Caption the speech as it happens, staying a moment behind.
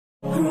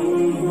A'udhu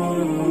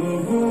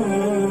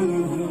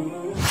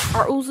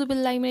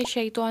billahi minash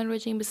shaitanir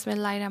rajim.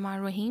 Bismillahir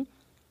rahmanir rahim.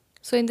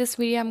 So in this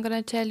video I'm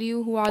gonna tell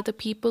you who are the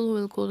people who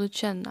will go to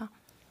Jannah.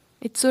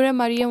 It's Surah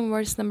Maryam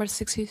verse number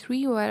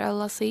 63 where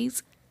Allah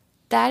says,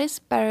 "That is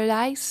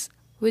paradise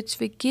which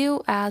we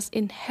give as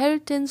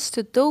inheritance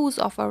to those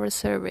of our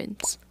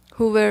servants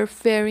who were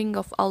fearing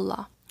of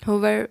Allah, who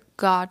were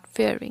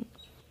God-fearing."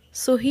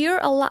 So here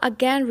Allah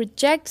again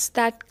rejects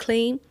that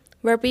claim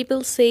where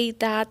people say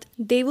that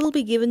they will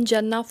be given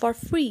Jannah for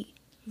free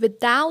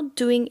without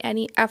doing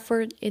any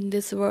effort in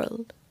this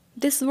world.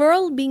 This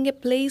world being a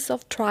place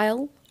of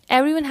trial,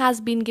 everyone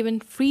has been given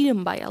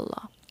freedom by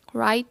Allah,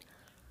 right?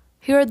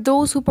 Here,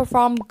 those who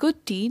perform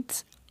good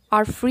deeds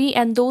are free,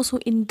 and those who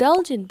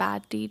indulge in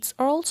bad deeds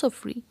are also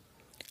free.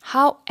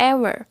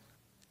 However,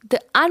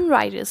 the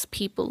unrighteous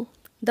people,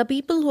 the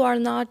people who are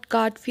not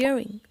God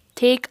fearing,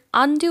 take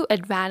undue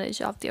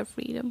advantage of their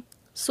freedom.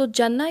 So,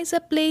 Jannah is a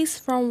place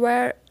from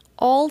where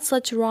all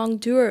such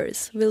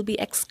wrongdoers will be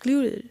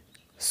excluded.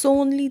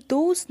 So, only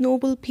those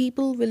noble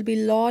people will be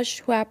lodged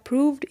who have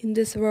proved in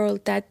this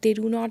world that they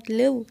do not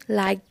live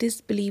like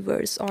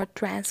disbelievers or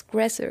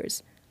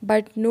transgressors,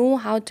 but know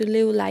how to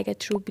live like a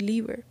true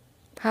believer,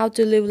 how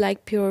to live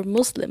like pure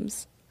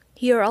Muslims.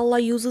 Here,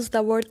 Allah uses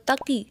the word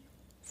taqi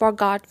for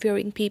God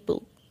fearing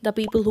people, the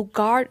people who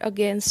guard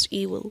against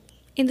evil.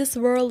 In this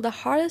world, the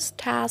hardest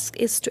task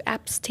is to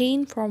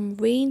abstain from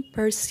vain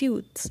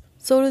pursuits.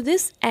 So, to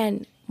this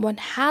end, one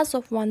has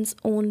of one's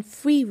own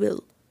free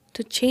will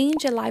to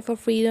change a life of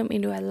freedom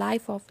into a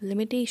life of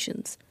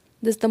limitations.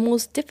 This is the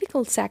most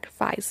difficult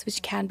sacrifice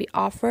which can be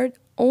offered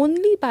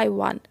only by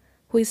one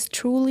who is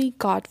truly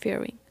God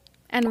fearing.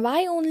 And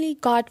why only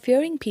God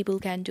fearing people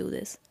can do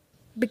this?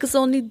 Because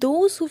only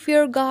those who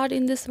fear God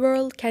in this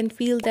world can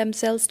feel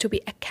themselves to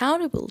be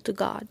accountable to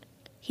God.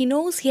 He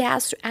knows he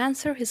has to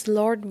answer his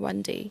Lord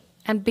one day.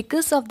 And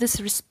because of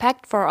this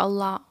respect for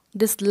Allah,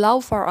 this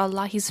love for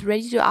Allah, he's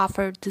ready to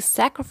offer this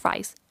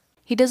sacrifice.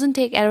 He doesn't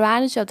take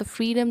advantage of the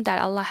freedom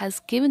that Allah has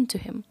given to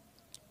him.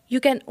 You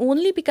can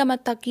only become a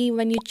taqi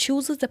when you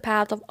choose the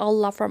path of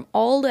Allah from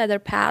all the other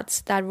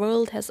paths that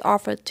world has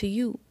offered to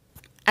you.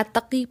 A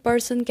taqi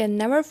person can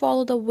never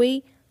follow the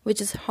way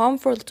which is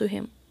harmful to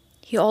him.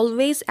 He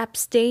always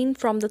abstains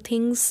from the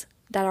things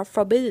that are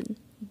forbidden.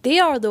 They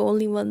are the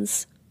only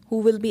ones who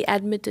will be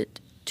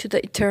admitted to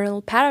the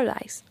eternal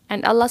paradise.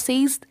 And Allah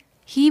says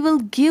He will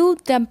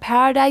give them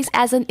paradise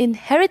as an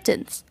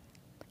inheritance,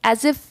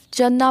 as if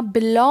Jannah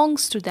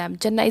belongs to them.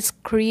 Jannah is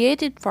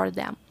created for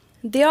them.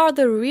 They are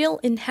the real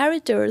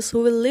inheritors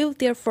who will live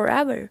there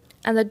forever.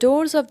 And the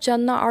doors of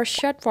Jannah are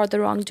shut for the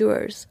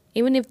wrongdoers,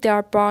 even if they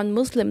are born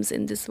Muslims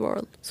in this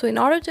world. So in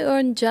order to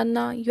earn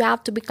Jannah, you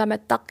have to become a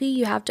taqi,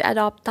 you have to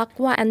adopt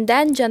taqwa, and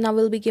then Jannah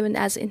will be given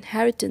as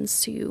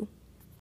inheritance to you.